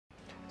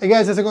Hey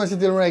guys, it's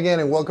Scriptable again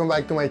and welcome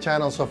back to my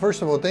channel. So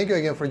first of all, thank you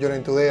again for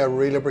joining today. I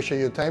really appreciate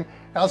your time.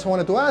 I also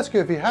wanted to ask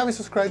you, if you haven't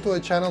subscribed to the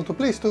channel, to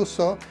please do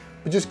so.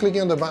 But just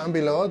clicking on the button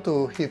below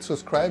to hit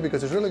subscribe,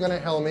 because it's really going to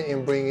help me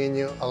in bringing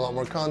you a lot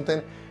more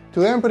content.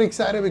 Today I'm pretty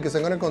excited because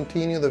I'm going to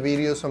continue the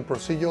videos on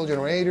procedural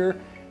generator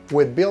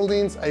with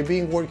buildings. I've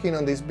been working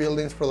on these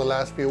buildings for the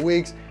last few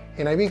weeks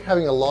and I've been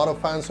having a lot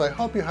of fun. So I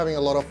hope you're having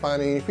a lot of fun.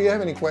 And if you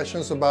have any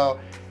questions about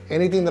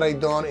anything that I've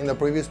done in the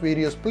previous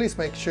videos, please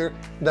make sure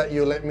that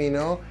you let me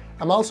know.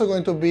 I'm also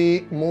going to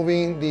be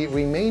moving the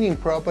remaining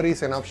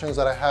properties and options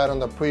that I had on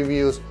the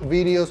previous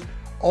videos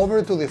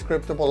over to the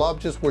scriptable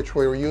objects, which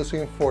we're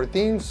using for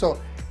themes.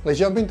 So let's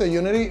jump into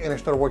Unity and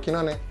start working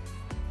on it.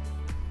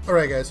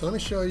 Alright guys, so let me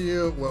show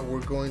you what we're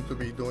going to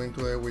be doing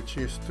today, which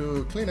is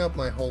to clean up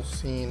my whole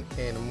scene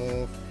and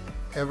move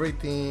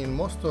everything,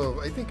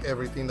 I think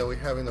everything that we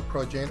have in the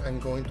ProGen. I'm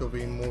going to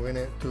be moving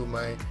it to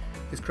my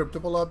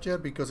scriptable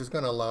object because it's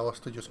going to allow us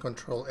to just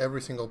control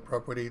every single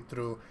property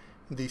through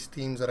these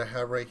themes that I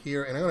have right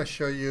here. And I'm going to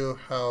show you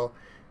how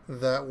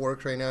that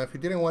works right now. If you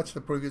didn't watch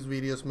the previous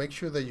videos, make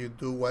sure that you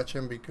do watch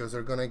them because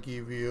they're going to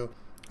give you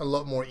a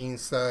lot more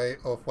insight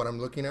of what I'm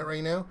looking at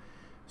right now.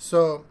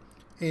 So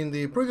in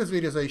the previous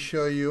videos, I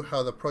show you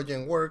how the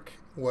ProGen work,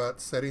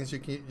 what settings you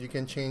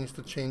can change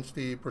to change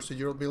the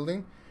procedural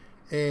building.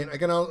 And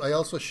I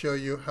also show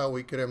you how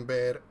we could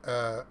embed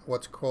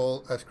what's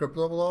called a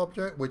scriptable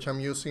object, which I'm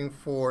using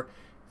for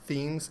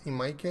themes in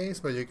my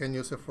case, but you can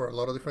use it for a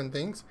lot of different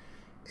things.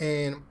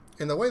 And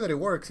the way that it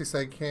works is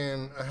I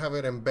have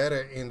it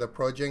embedded in the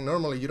ProGen.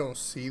 Normally you don't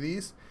see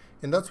these,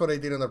 and that's what I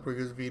did in the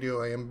previous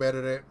video. I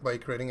embedded it by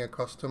creating a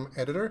custom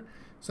editor.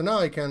 So now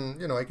I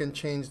can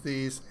change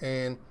these,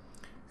 and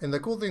the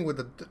cool thing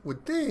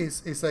with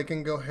this is I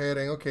can go ahead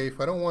and, okay, if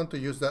I don't want to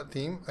use that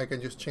theme, I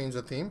can just change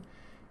the theme.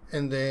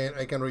 And then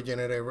I can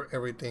regenerate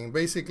everything.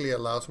 Basically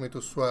allows me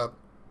to swap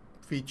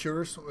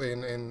features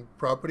and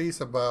properties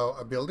about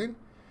a building.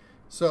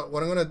 So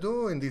what I'm going to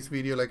do in this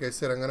video, like I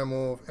said, I'm going to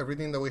move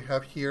everything that we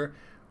have here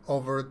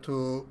over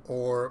to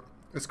our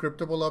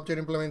scriptable object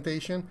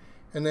implementation.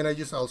 And then I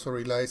just also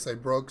realized I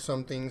broke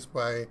some things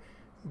by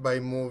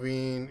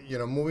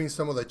moving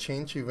some of the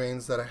change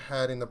events that I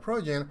had in the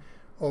ProGen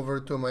over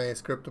to my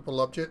scriptable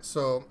object,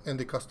 so in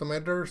the custom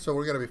editor. So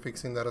we're going to be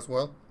fixing that as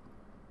well.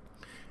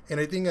 And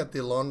I think at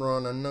the long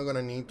run, I'm not going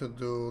to need to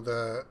do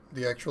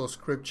the actual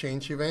script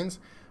change events.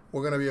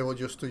 We're going to be able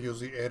just to use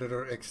the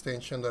editor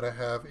extension that I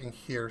have in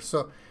here.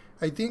 So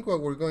I think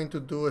what we're going to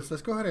do is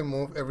let's go ahead and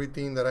move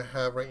everything that I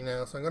have right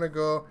now. So I'm going to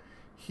go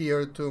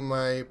here to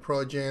my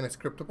ProGen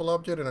scriptable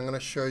object, and I'm going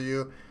to show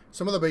you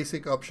some of the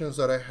basic options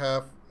that I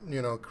have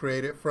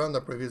created from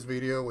the previous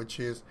video, which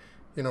is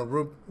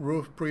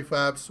roof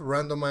prefabs,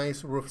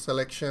 randomize roof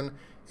selection,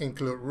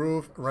 include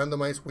roof,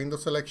 randomize window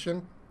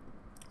selection.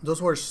 Those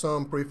were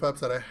some prefabs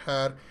that I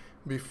had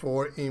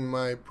before in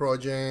my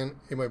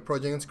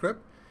ProGen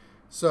script.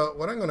 So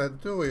what I'm going to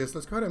do is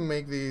let's go ahead and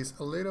make these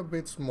a little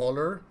bit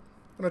smaller.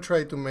 I'm going to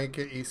try to make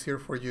it easier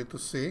for you to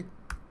see.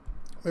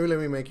 Maybe let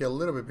me make it a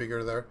little bit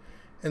bigger there.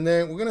 And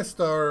then we're going to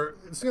start,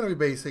 it's going to be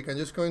basic. I'm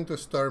just going to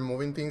start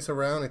moving things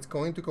around. It's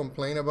going to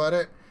complain about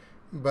it,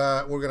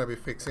 but we're going to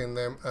be fixing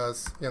them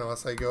as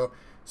I go.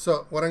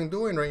 So what I'm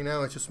doing right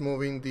now is just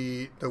moving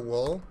the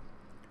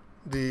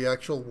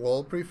actual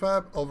wall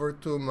prefab over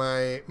to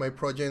my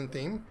ProGen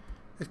theme,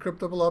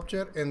 scriptable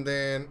object, and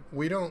then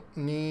we don't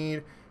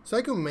need, so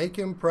I can make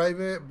them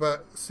private,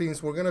 but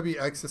since we're going to be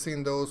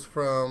accessing those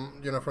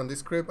from this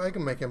script, I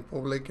can make them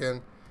public,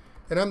 and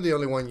I'm the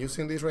only one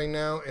using this right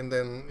now. And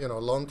then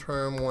long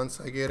term, once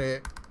I get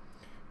it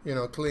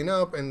clean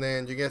up, and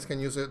then you guys can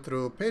use it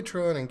through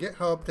Patreon and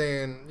GitHub,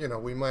 then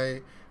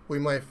we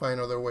might find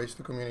other ways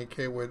to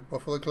communicate with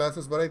both of the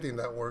classes, but I think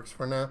that works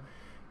for now.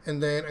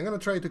 And then I'm going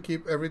to try to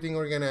keep everything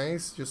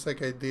organized just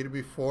like I did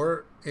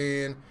before.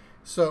 And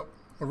so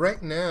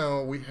right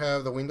now we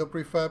have the window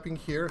prefab in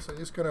here. So I'm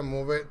just going to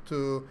move it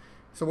to,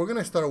 so we're going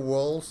to start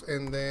walls,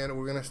 and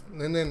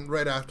then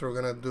right after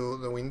we're going to do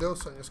the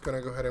windows. So I'm just going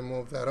to go ahead and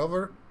move that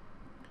over.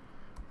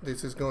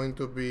 This is going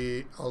to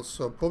be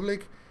also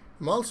public.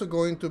 I'm also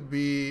going to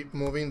be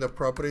moving the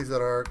properties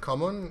that are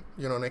common,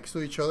 next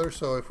to each other.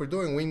 So if we're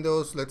doing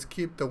windows, let's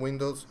keep the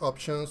windows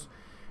options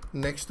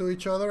next to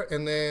each other.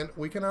 And then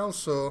we can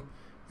also,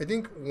 I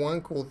think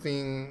one cool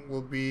thing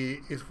will be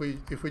if we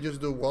just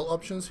do wall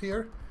options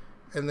here,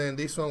 and then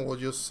this one will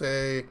just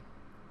say,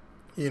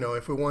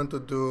 if we want to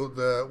do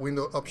the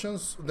window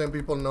options, then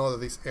people know that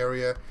this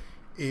area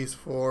is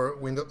for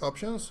window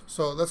options.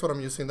 So that's what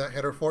I'm using that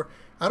header for.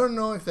 I don't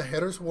know if the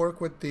headers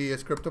work with the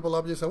scriptable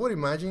objects. I would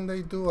imagine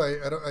they do.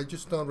 I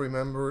just don't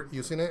remember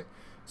using it.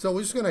 So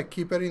we're just gonna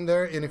keep it in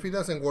there, and if it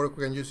doesn't work,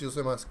 we can just use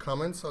them as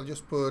comments. I'll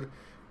just put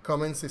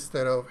comments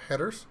instead of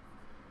headers.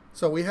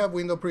 So we have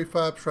window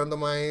prefabs,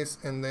 randomize,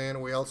 and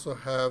then we also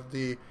have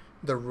the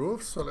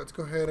roof. So let's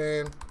go ahead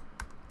and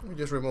we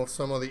just remove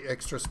some of the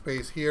extra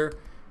space here.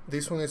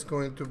 This one is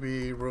going to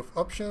be roof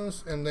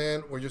options, and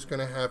then we're just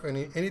going to have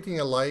anything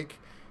alike,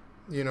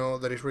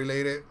 that is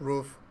related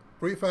roof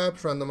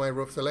prefabs, randomize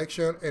roof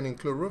selection, and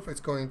include roof. It's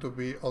going to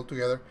be all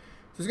together.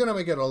 So it's going to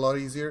make it a lot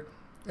easier.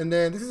 And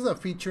then this is a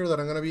feature that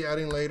I'm going to be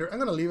adding later. I'm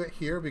going to leave it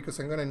here because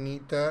I'm going to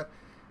need that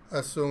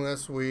as soon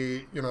as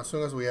we, as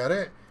soon as we add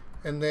it.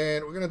 And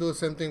then we're going to do the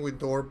same thing with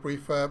door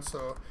prefab.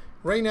 So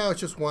right now it's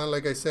just one,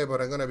 like I said,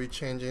 but I'm going to be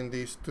changing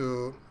these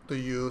to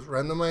use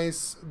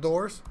randomized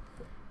doors.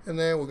 And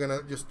then we're going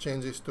to just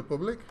change this to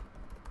public.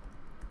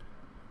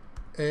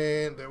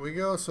 And there we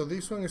go. So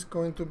this one is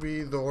going to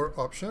be door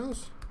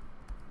options.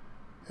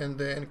 And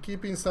then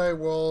keep inside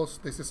walls.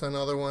 This is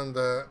another one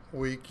that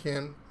we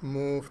can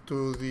move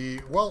to the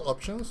wall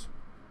options.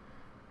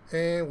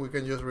 And we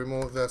can just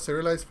remove the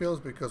serialized fields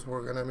because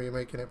we're going to be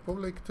making it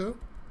public too.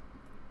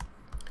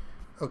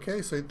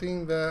 Okay, so I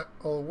think that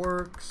all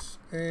works.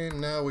 And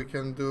now we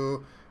can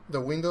do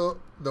the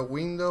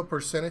window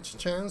percentage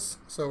chance.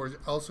 So we're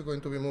also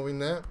going to be moving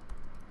that.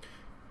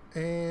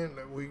 And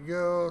there we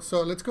go.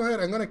 So let's go ahead.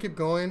 I'm going to keep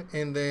going,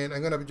 and then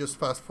I'm going to just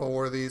fast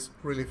forward these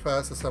really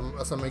fast as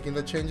I'm making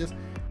the changes.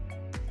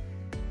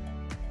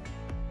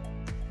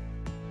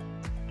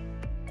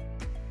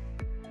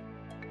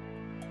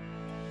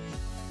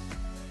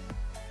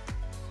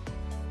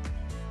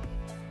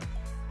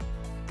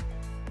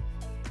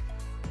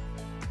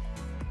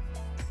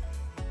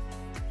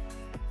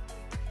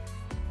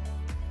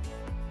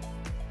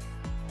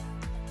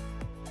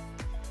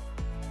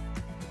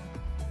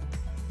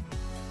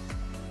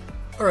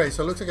 Alright,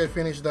 so it looks like I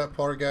finished that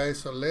part,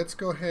 guys. So let's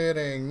go ahead,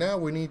 and now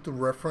we need to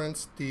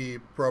reference the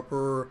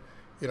proper,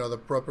 the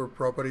proper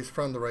properties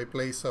from the right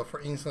place. So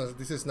for instance,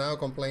 this is now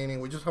complaining.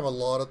 We just have a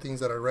lot of things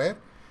that are red.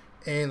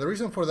 And the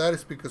reason for that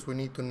is because we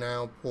need to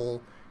now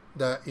pull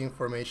that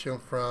information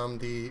from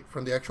the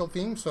actual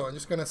theme. So I'm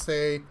just gonna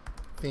say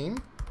theme,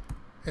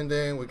 and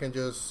then we can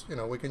just,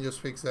 we can just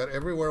fix that.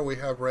 Everywhere we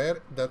have red,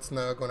 that's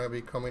now gonna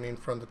be coming in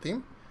from the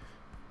theme,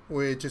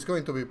 which is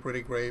going to be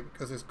pretty great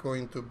because it's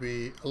going to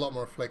be a lot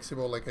more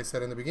flexible, like I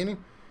said in the beginning.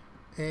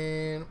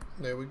 And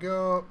there we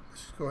go.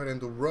 Let's go ahead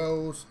and do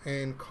rows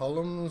and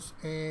columns,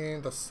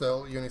 and the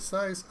cell unit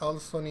size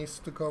also needs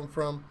to come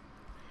from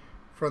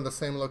the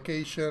same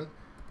location.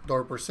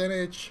 Door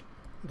percentage,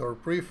 door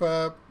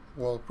prefab,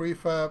 wall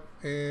prefab,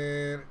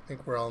 and I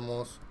think we're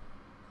almost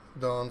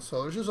done.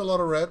 So there's just a lot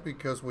of red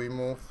because we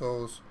move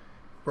those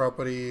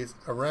properties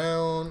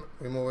around.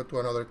 We move it to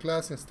another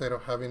class instead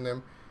of having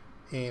them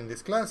in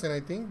this class, and I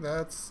think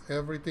that's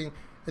everything.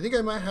 I think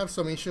I might have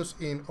some issues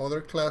in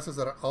other classes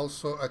that are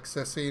also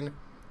accessing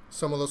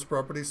some of those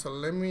properties. So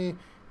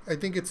I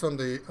think it's on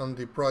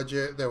the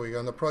project. There we go.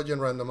 On the ProGen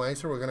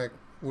randomizer,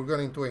 we're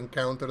going to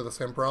encounter the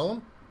same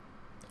problem.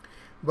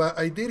 But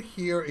I did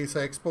here is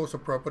I exposed a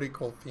property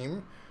called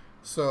theme.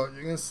 So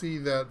you can see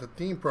that the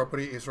theme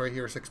property is right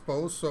here, is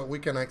exposed. So we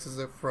can access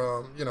it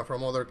from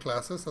from other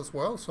classes as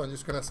well. So I'm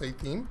just gonna say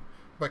theme,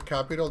 but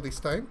capital this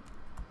time.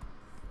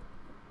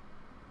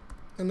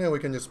 And then we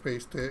can just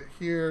paste it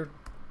here,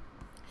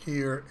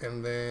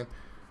 and then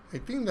I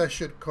think that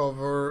should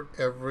cover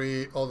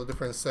all the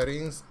different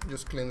settings.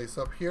 Just clean this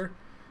up here.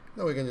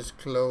 Now we can just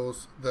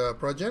close the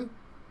ProGen.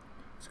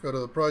 Let's go to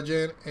the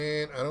ProGen,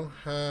 and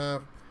I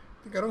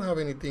think I don't have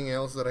anything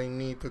else that I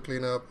need to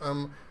clean up.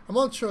 I'm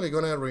actually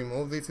gonna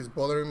remove this. It's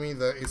bothering me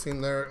that it's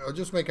in there. I'll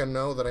just make a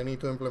note that I need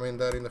to implement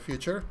that in the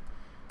future.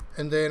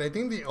 And then I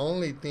think the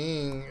only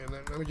thing, and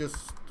then let me just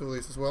do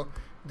this as well.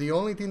 The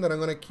only thing that I'm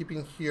going to keep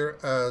in here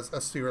as a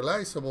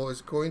serializable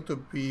is going to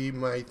be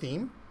my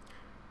theme,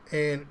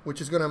 and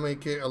which is going to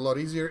make it a lot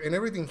easier. And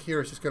everything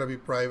here is just going to be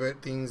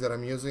private things that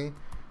I'm using.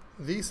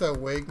 This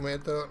awake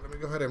method, let me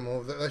go ahead and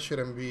move that. That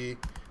shouldn't be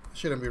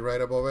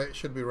right above it. It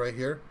should be right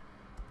here.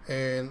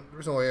 And the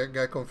reason why I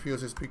got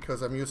confused is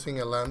because I'm using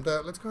a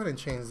lambda. Let's go ahead and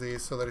change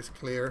this so that it's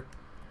clear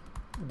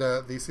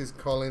that this is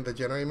calling the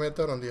generate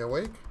method on the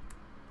awake.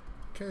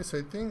 Okay, so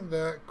I think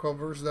that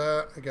covers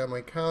that. I got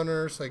my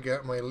counters, I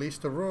got my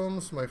list of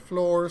rooms, my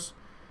floors,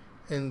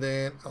 and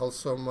then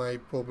also my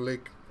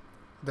public,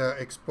 the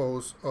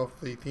expose of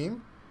the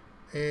theme.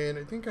 And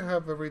I think I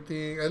have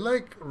everything. I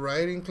like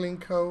writing clean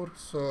code,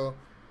 so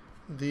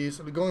these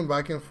going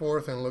back and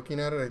forth and looking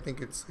at it, I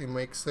think it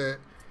makes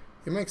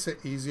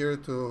it easier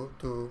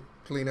to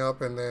clean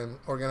up and then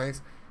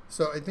organize.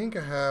 So I think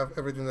I have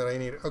everything that I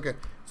need. Okay,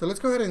 so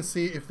let's go ahead and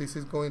see if this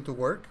is going to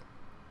work.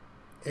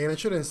 And I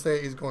shouldn't say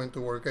it's going to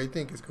work. I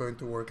think it's going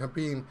to work. I'm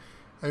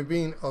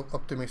being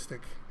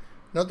optimistic.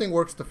 Nothing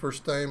works the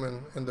first time,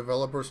 and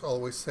developers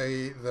always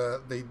say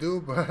that they do,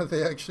 but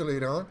they actually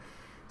don't.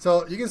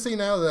 So you can see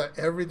now that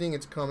everything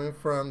is coming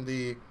from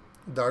the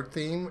dark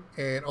theme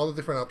and all the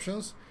different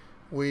options.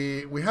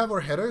 We have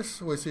our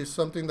headers, which is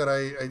something that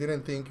I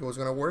didn't think it was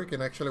going to work,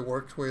 and actually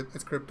works with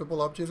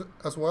scriptable objects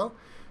as well.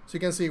 So you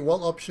can see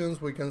wall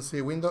options, we can see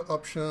window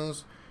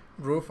options,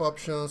 roof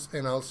options,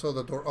 and also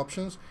the door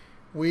options.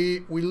 We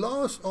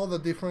lost all the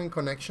different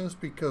connections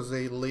because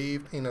they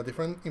lived in a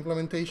different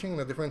implementation, in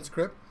a different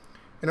script.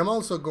 And I'm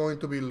also going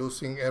to be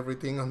losing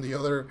everything on the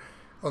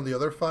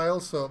other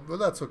files, so but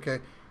that's okay.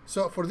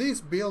 So for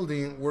this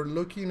building, we're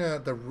looking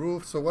at the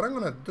roof. So what I'm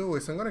going to do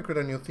is I'm going to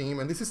create a new theme,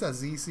 and this is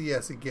as easy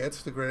as it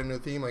gets to create a new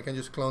theme. I can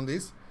just clone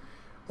this,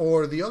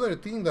 Or the other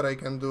thing that I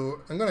can do,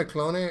 I'm gonna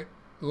clone it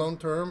long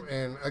term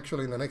and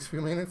actually in the next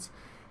few minutes,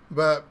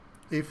 but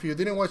if you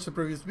didn't watch the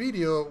previous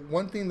video,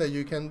 one thing that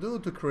you can do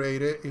to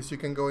create it is you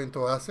can go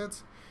into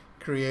assets,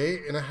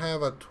 create, and I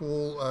have a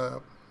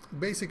tool,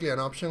 basically an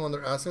option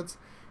under assets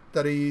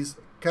that is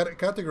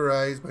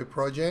categorized by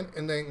ProGen,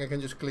 and then I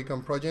can just click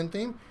on ProGen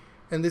theme,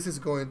 and this is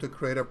going to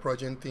create a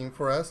ProGen theme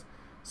for us.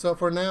 So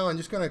for now, I'm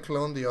just going to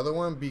clone the other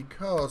one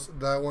because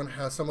that one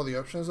has some of the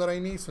options that I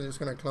need. So I'm just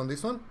going to clone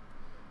this one.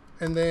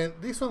 And then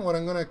this one, what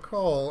I'm going to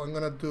call, I'm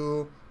going to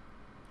do,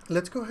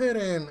 let's go ahead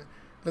and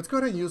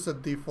use the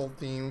default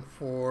theme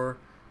for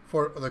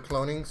the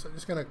cloning. So I'm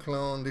just going to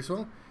clone this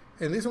one.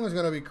 And this one is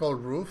going to be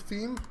called roof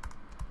theme.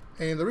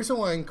 And the reason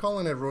why I'm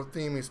calling it roof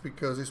theme is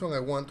because this one I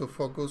want to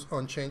focus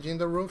on changing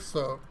the roof.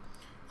 So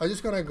I'm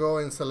just going to go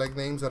and select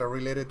names that are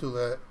related to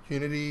the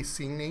Unity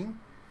scene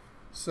name.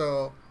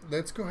 So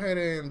let's go ahead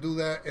and do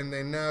that, and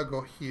then now go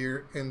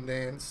here and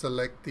then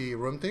select the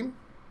room theme.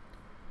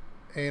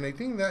 And I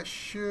think that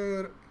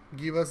should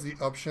give us the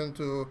option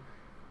to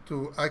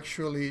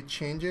actually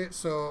change it.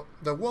 So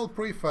the wall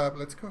prefab,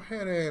 let's go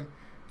ahead and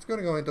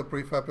go into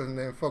prefab and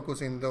then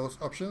focus in those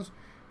options.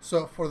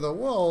 So for the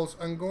walls,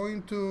 I'm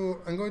going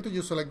to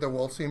just select the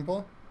wall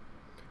symbol.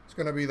 It's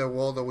going to be the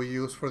wall that we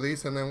use for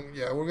this, and then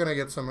yeah, we're going to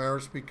get some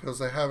errors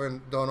because I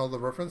haven't done all the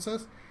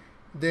references.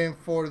 Then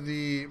for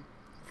the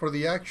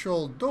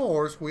actual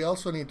doors, we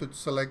also need to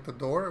select the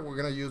door. We're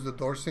going to use the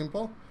door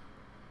symbol,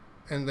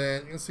 and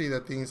then you can see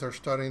that things are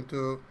starting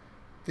to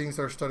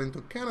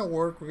kind of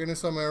work. We're getting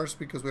some errors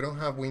because we don't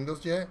have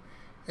windows yet.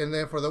 And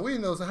then for the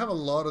windows, I have a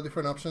lot of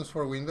different options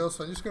for windows.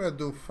 So I'm just going to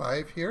do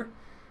 5 here.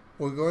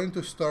 We're going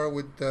to start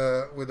with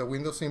the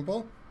window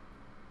symbol.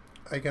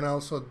 I can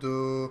also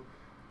do,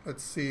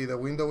 let's see, the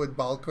window with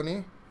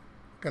balcony.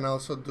 Can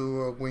also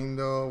do a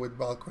window with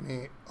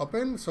balcony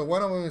open. So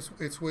one of them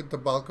is with the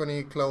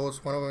balcony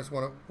closed, one of them is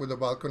with the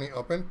balcony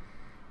open.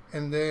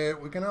 And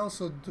then we can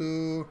also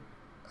do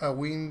a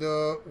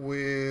window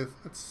with,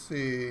 let's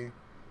see,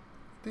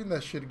 I think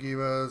that should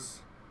give us,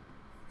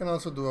 we can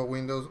also do a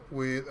window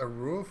with a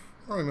roof.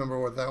 I don't remember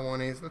what that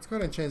one is. Let's go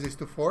ahead and change this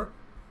to 4.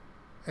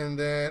 And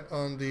then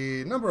on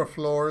the number of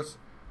floors,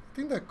 I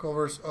think that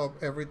covers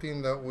up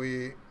everything that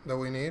we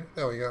need.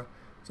 There we go.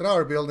 So now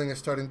our building is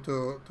starting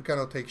to kind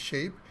of take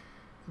shape.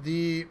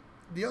 The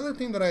other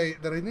thing that I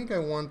think I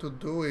want to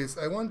do is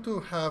I want to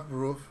have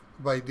roof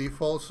by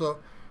default. So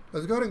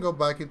let's go ahead and go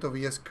back into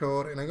VS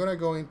Code, and I'm going to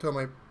go into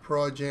my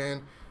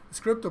ProGen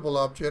Scriptable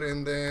object,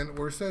 and then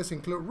where it says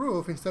include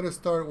roof, instead of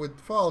start with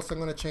false, I'm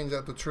going to change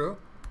that to true.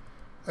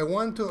 I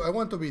want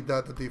to be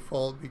that the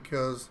default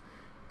because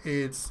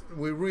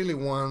we really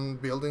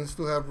want buildings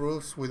to have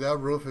roofs.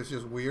 Without roof, it's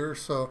just weird.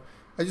 So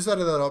I just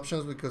added that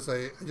options because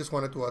I just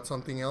wanted to add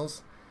something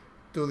else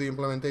to the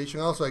implementation.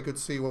 Also, I could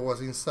see what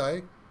was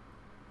inside.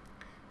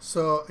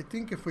 So I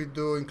think if we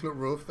do include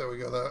roof, there we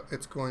go, that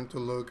it's going to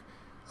look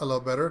a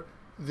lot better.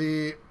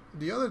 The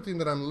other thing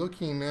that I'm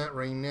looking at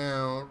right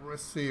now,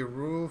 let's see,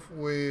 roof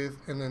with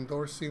and then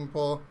door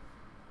simple.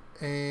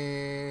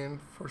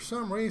 And for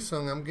some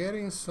reason, I'm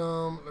getting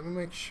some, let me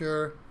make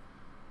sure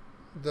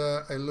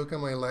that I look at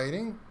my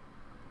lighting.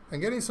 I'm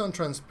getting some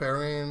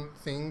transparent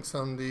things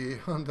on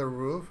the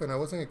roof, and I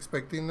wasn't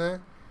expecting that.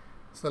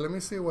 So let me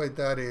see why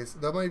that is.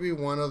 That might be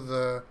one of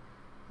the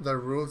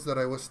roofs that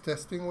I was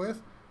testing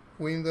with.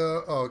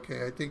 Window, oh,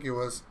 okay, I think it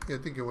was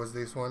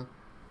this one.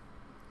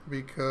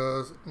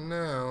 Because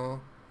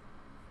now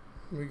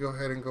let me go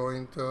ahead and go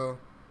into,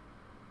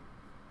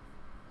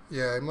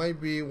 yeah, it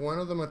might be one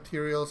of the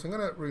materials. I'm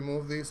gonna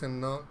remove this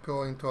and not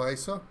go into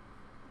ISO.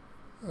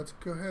 Let's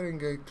go ahead and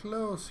get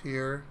close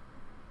here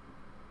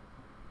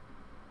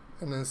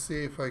and then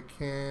see if I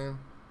can.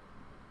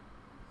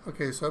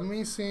 Okay, so I'm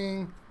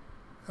missing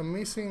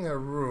a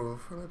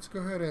roof. Let's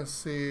go ahead and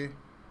see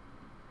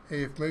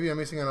if maybe I'm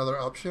missing another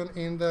option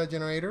in the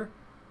generator.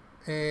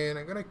 And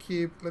I'm gonna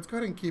let's go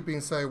ahead and keep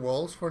inside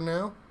walls for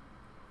now.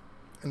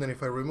 And then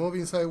if I remove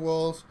inside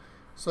walls,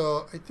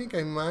 so I think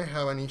I might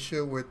have an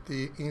issue with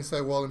the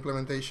inside wall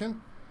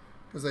implementation,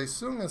 because as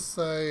soon as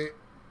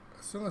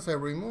I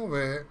remove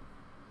it,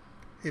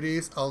 it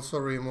is also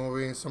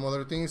removing some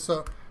other things.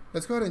 So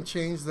let's go ahead and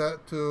change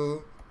that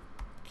to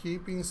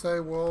keep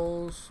inside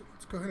walls.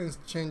 Let's go ahead and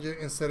change it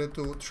and set it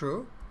to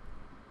true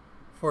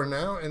for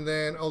now, and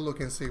then I'll look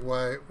and see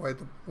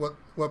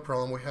what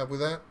problem we have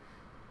with that.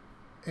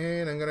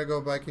 And I'm gonna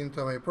go back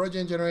into my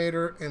ProGen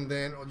generator, and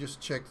then I'll just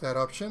check that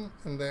option,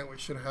 and then we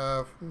should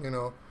have,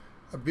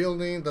 a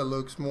building that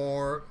looks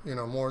more,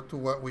 more to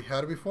what we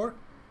had before.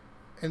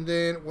 And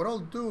then what I'll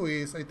do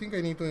is, I think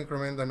I need to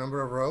increment the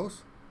number of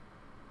rows,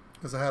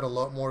 because I had a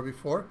lot more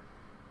before,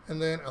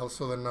 and then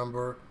also the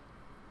number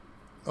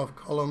of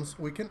columns.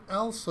 We can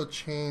also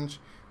change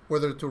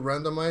whether to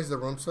randomize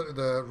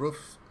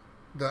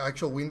the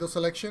actual window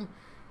selection.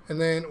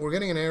 And then we're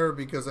getting an error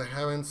because I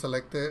haven't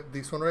selected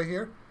this one right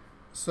here.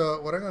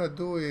 So what I'm gonna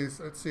do is,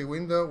 let's see,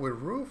 window with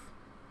roof,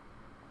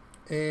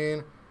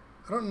 and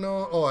I don't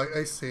know, oh,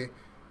 I see.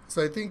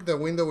 So I think the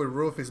window with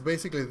roof is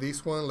basically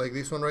this one, like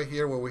this one right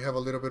here, where we have a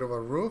little bit of a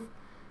roof.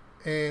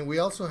 And we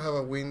also have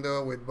a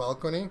window with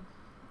balcony.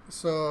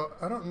 So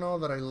I don't know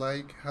that I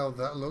like how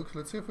that looks.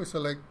 Let's see if we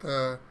select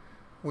the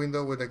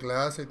window with the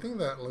glass. I think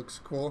that looks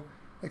cool,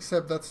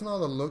 except that's not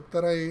the look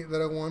that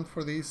I want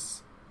for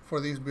this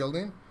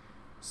building.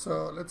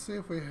 So let's see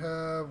if we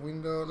have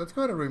window. Let's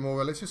go ahead and remove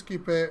it. Let's just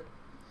keep it.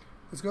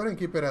 Let's go ahead and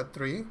keep it at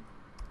 3. I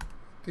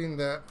think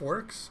that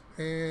works.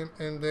 And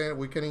then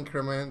we can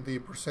increment the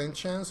percent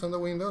chance on the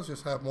windows.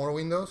 Just have more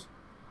windows.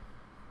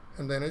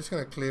 And then I'm just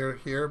gonna clear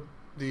here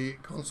the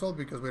console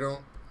because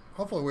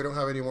hopefully we don't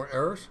have any more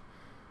errors.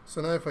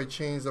 So now if I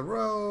change the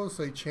rows,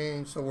 they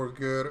change, so we're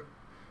good.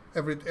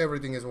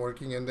 Everything is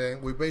working, and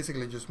then we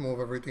basically just move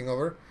everything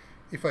over.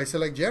 If I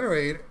select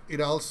generate,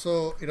 it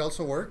also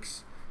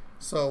works.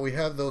 So we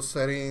have those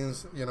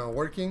settings,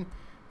 working.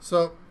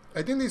 So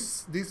I think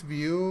this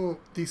view,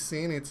 this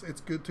scene, it's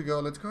good to go.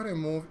 Let's go ahead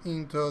and move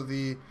into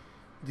the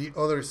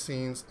other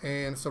scenes.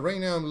 And so right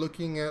now I'm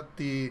looking at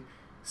the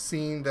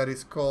scene that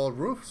is called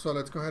roof. So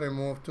let's go ahead and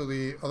move to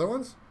the other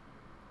ones.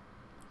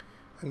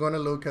 I'm going to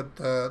look at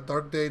the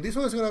dark day. This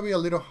one is going to be a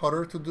little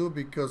harder to do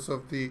because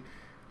of the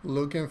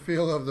look and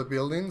feel of the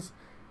buildings.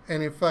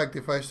 And in fact,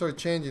 if I start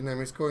changing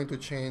them, it's going to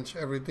change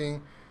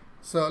everything.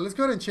 So let's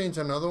go ahead and change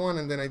another one,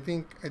 and then I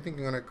think I'm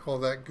going to call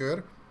that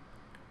good.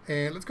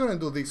 And let's go ahead and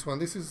do this one.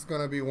 This is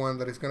going to be one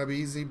that is going to be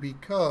easy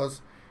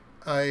because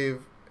I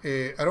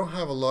don't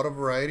have a lot of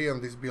variety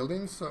on these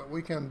buildings. So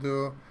we can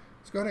do,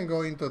 let's go ahead and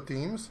go into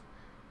themes.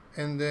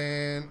 And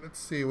then let's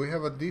see, we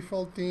have a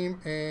default theme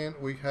and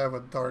we have a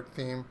dark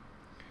theme.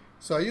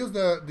 So I use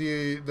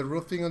the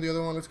roof thing on the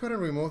other one. Let's go ahead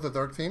and remove the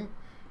dark theme.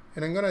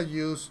 And I'm gonna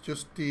use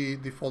just the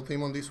default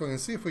theme on this one and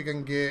see if we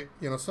can get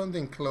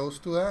something close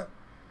to that.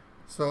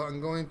 So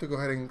I'm going to go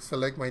ahead and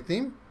select my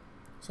theme.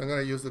 So I'm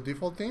gonna use the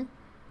default theme.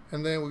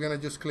 And then we're gonna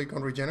just click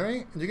on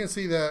regenerate. And you can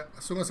see that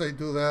as soon as I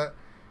do that,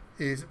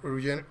 it's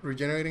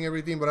regenerating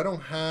everything, but I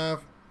don't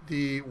have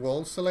the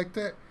walls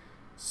selected.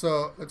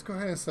 So let's go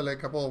ahead and select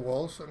a couple of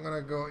walls. So I'm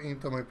gonna go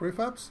into my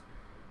prefabs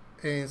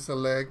and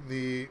select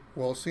the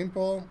wall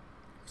simple.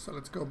 So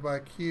let's go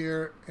back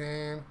here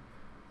and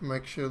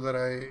make sure that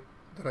I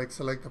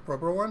select the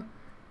proper one.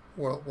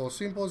 Wall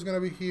simple is going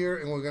to be here,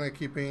 and we're going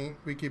to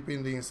be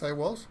keeping the inside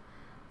walls.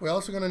 We're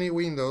also going to need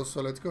windows,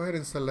 so let's go ahead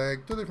and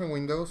select 2 different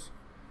windows,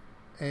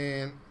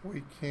 and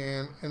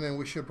then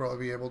we should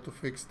probably be able to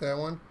fix that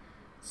one.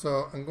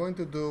 So I'm going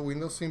to do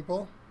window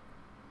simple,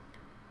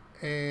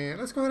 and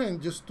let's go ahead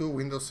and just do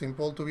window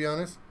simple, to be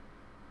honest.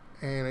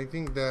 And I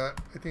think that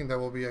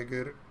will be a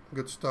good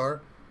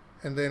start.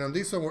 And then on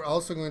this one, we're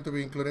also going to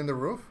be including the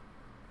roof.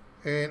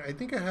 And I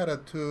think I had a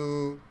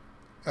two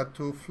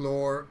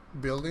floor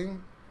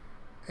building,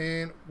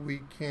 and I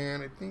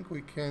think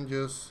we can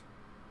just,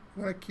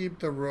 I'm gonna keep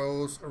the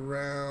rows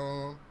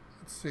around,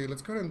 let's see,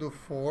 let's go ahead and do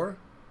 4.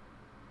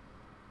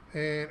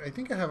 And I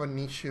think I have an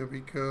issue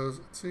because,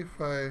 let's see if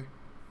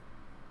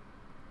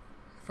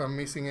I'm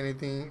missing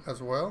anything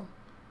as well.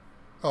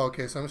 Oh,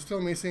 okay, so I'm still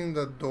missing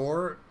the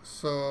door,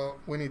 so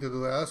we need to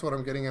do that. That's what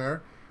I'm getting in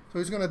there. So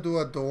he's gonna do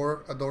a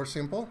door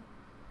simple,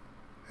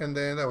 and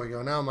then there we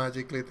go. Now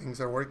magically things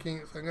are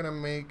working. So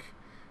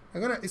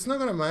it's not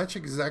gonna match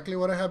exactly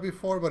what I had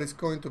before, but it's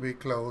going to be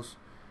close.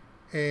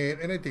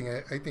 And I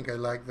think I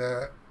like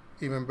that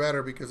even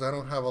better because I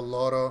don't have a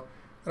lot of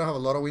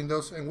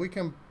windows, and we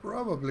can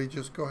probably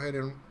just go ahead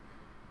and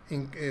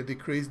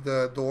decrease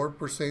the door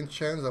percent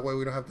chance. That way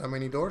we don't have that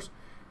many doors.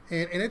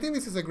 And I think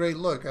this is a great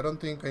look. I don't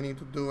think I need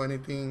to do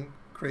anything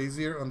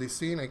crazier on this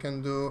scene. I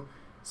can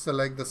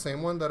select the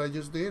same one that I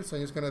just did. So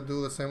I'm just gonna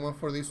do the same one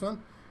for this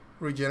one.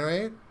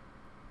 Regenerate.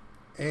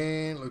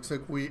 And looks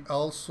like we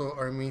also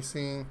are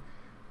missing,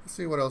 let's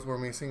see what else we're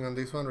missing on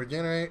this one.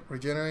 Regenerate.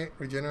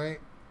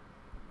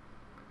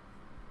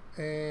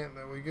 And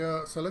there we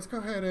go. So let's go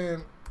ahead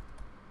and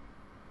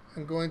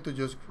I'm going to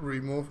just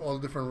remove all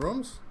different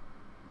rooms.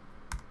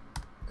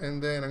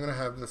 And then I'm going to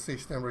have the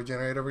system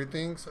regenerate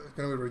everything. So it's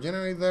going to be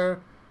regenerate there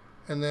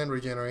and then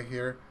regenerate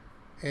here.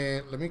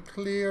 And let me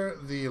clear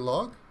the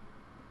log.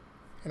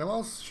 And I'm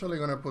actually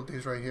going to put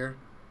this right here.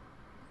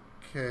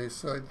 Okay,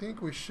 so I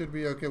think we should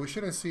be okay. We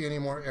shouldn't see any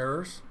more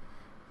errors.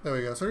 There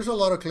we go. So there's a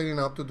lot of cleaning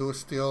up to do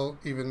still,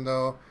 even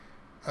though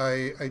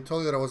I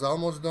told you that I was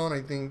almost done.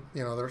 I think,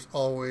 there's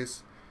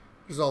always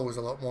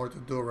a lot more to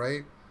do,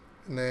 right?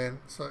 And then,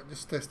 so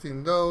just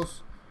testing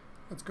those.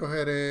 Let's go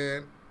ahead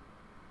and,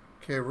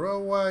 okay, row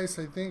wise,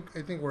 I think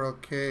we're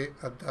okay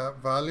at that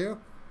value.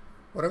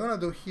 What I'm gonna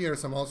do here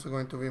is I'm also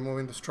going to be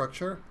moving the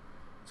structure.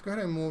 Let's go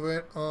ahead and move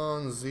it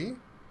on Z.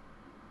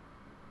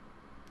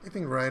 I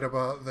think right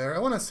about there. I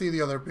want to see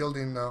the other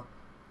building now.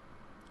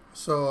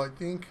 So I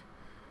think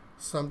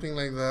something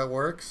like that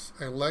works.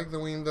 I like the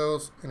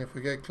windows, and if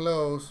we get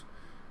close,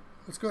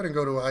 let's go ahead and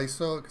go to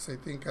ISO, because I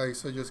think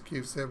ISO just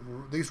gives it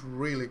this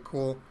really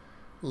cool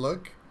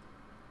look.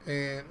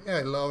 And yeah,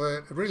 I love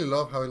it. I really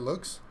love how it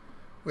looks.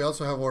 We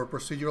also have our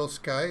procedural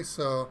sky,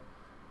 so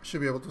I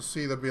should be able to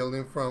see the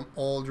building from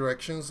all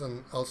directions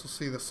and also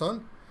see the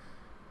sun.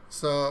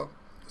 So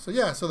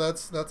yeah, so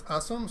that's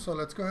awesome. So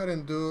let's go ahead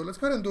and do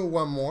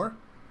one more.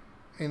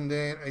 and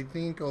then I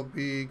think I'll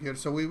be good.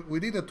 So we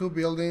did the 2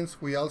 buildings.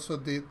 We also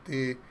did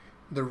the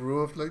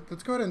roof.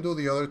 Let's go ahead and do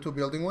the other 2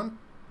 building one,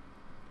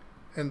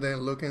 and then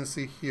look and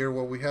see here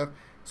what we have.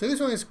 So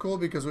this one is cool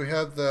because we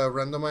have the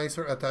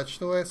randomizer attached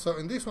to it. So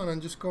in this one,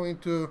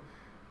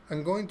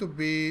 I'm going to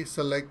be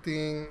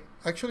selecting,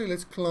 actually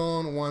let's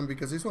clone one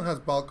because this one has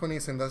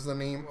balconies and that's the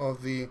name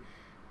of the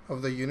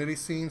Unity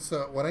scene.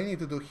 So what I need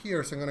to do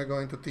here is I'm going to go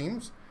into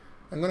themes.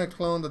 I'm going to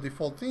clone the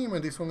default theme,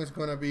 and this one is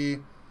going to be,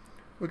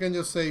 we can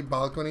just say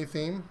balcony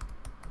theme.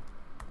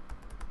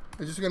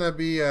 It's just going to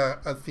be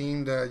a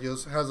theme that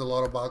just has a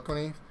lot of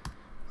balconies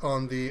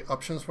on the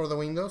options for the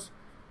windows.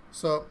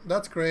 So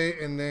that's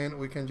great, and then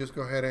we can just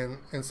go ahead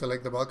and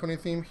select the balcony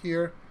theme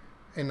here,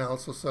 and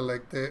also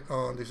select it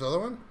on this other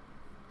one.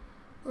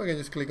 We can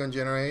just click on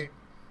generate,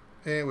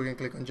 and we can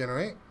click on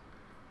generate,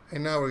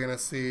 and now we're gonna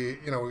see,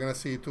 we're gonna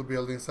see 2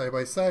 buildings side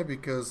by side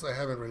because I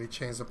haven't really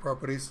changed the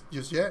properties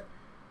just yet.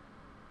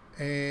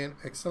 And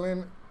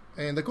excellent.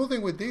 And the cool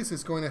thing with this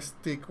is going to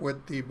stick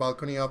with the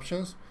balcony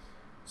options,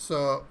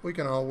 so we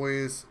can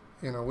always,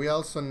 we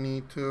also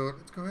need to,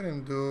 let's go ahead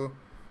and do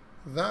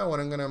that one.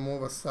 I'm going to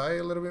move aside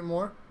a little bit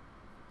more,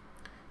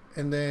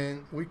 and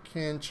then we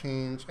can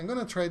change, I'm going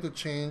to try to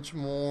change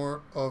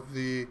more of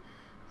the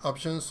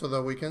options so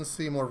that we can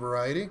see more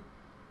variety,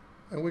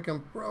 and we can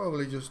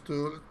probably just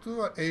do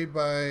an 8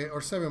 by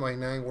or 7 by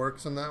 9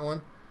 works on that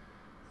one.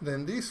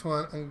 Then this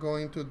one I'm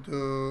going to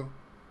do,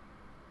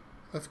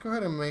 let's go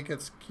ahead and make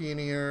it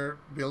skinnier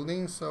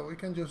building, so we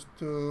can just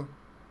do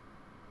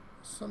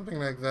something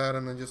like that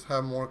and then just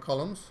have more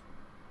columns.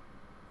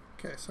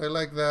 Okay, so I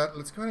like that.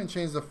 Let's go ahead and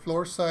change the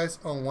floor size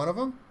on one of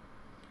them.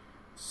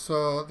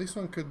 So this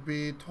one could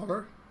be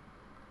taller.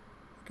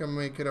 We can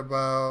make it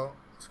about,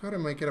 let's go ahead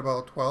and make it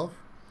about 12.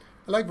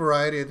 I like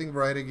variety. I think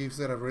variety gives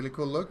it a really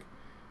cool look.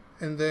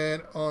 And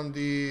then on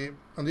the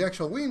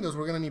actual windows,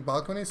 we're gonna need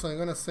balconies, so I'm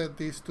gonna set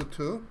these to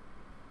 2.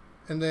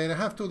 And then I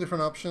have 2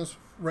 different options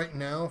right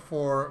now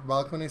for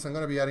balconies. I'm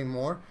gonna be adding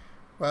more,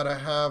 but I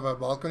have a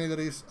balcony that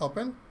is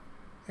open,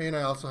 and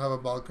I also have a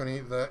balcony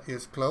that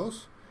is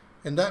closed.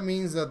 And that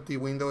means that the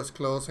window is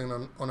closed,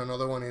 and on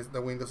another one is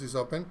the windows is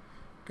open.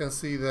 You can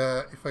see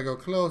that if I go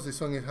close,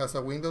 this one it has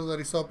a window that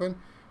is open,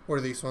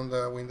 or this one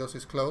the windows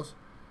is closed.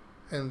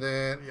 And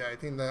then yeah, I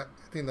think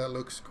that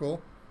looks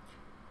cool.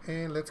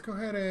 And let's go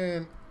ahead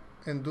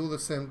and do the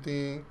same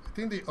thing. I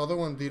think the other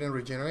one didn't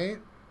regenerate,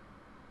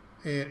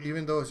 and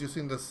even though it's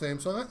using the same,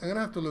 so I'm gonna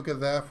have to look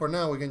at that. For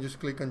now, we can just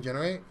click on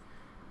generate.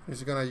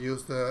 It's gonna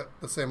use the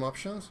same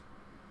options,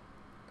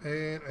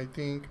 and I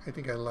think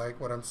I like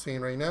what I'm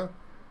seeing right now.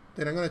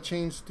 Then I'm going to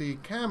change the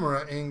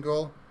camera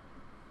angle,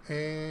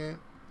 and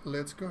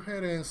let's go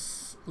ahead and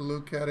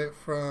look at it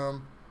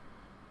from,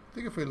 I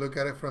think if we look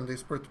at it from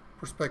this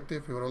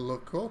perspective, it will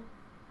look cool.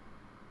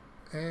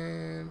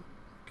 And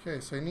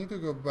okay, so I need to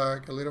go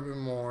back a little bit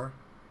more.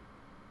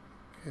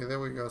 Okay, there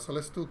we go. So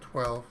let's do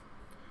 12.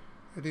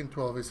 I think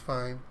 12 is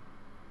fine.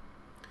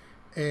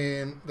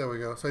 And there we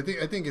go. So I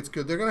think it's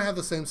good. They're going to have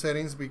the same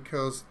settings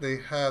because they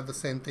have the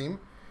same theme.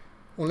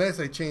 Unless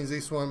I change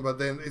this one, but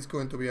then it's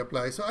going to be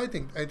applied. So I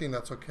think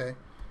that's okay.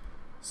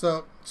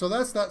 So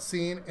that's that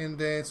scene, and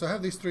then so I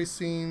have these 3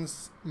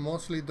 scenes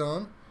mostly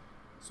done.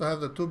 So I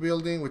have the 2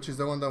 building, which is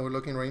the one that we're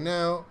looking right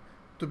now.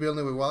 2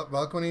 building with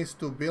balconies,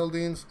 2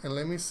 buildings, and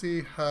let me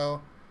see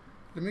how.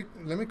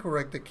 Let me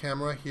correct the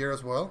camera here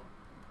as well.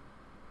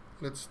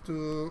 Let's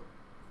do.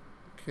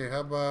 Okay,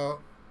 how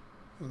about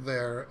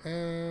there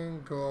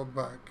and go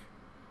back.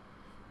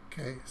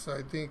 Okay, so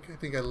I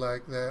think I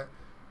like that.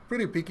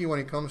 Pretty picky when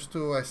it comes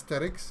to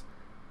aesthetics,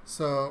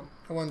 so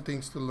I want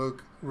things to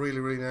look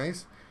really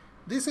nice.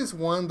 This is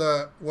one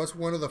that was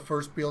one of the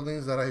first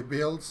buildings that I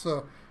built,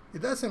 so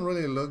it doesn't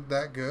really look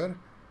that good,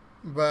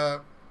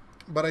 but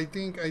I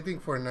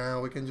think for now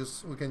we can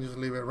just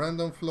leave it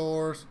random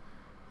floors,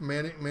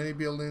 many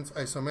buildings,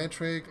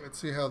 isometric. Let's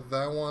see how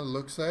that one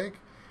looks like.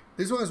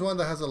 This one is one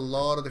that has a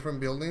lot of different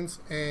buildings,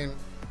 and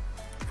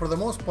for the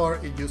most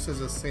part it uses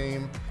the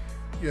same,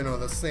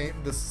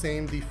 the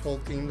same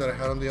default theme that I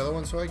had on the other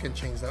one, so I can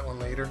change that one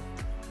later.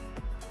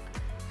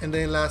 And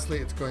then lastly,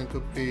 it's going to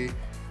be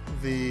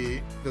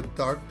the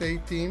dark day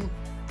theme.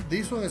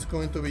 This one is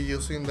going to be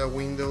using the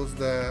windows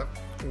that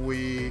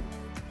we,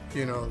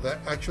 that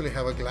actually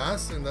have a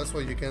glass, and that's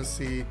what you can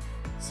see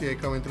it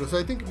coming through. So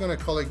I think I'm gonna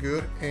call it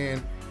good.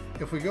 And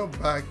if we go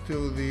back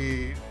to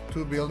the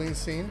 2 building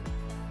scene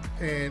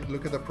and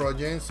look at the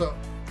ProGen, so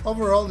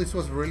overall this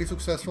was really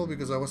successful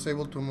because I was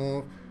able to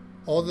move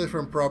all the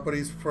different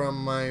properties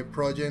from my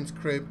ProGen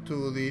script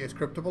to the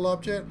Scriptable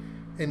object,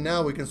 and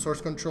now we can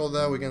source control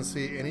that. We can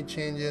see any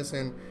changes,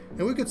 and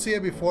we could see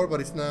it before, but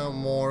it's now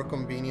more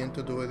convenient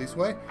to do it this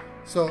way.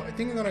 So I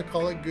think I'm gonna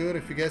call it good.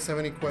 If you guys have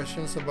any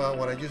questions about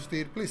what I just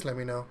did, please let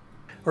me know.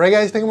 Alright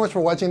guys, thank you much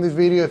for watching this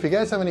video. If you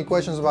guys have any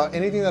questions about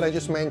anything that I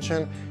just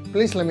mentioned,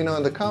 please let me know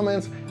in the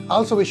comments.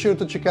 Also be sure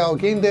to check out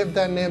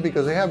gamedev.net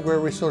because they have great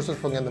resources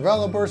for game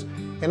developers,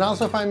 and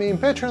also find me in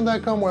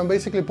patreon.com where I'm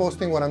basically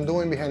posting what I'm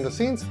doing behind the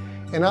scenes,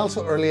 and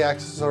also early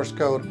access source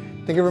code.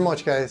 Thank you very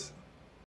much guys.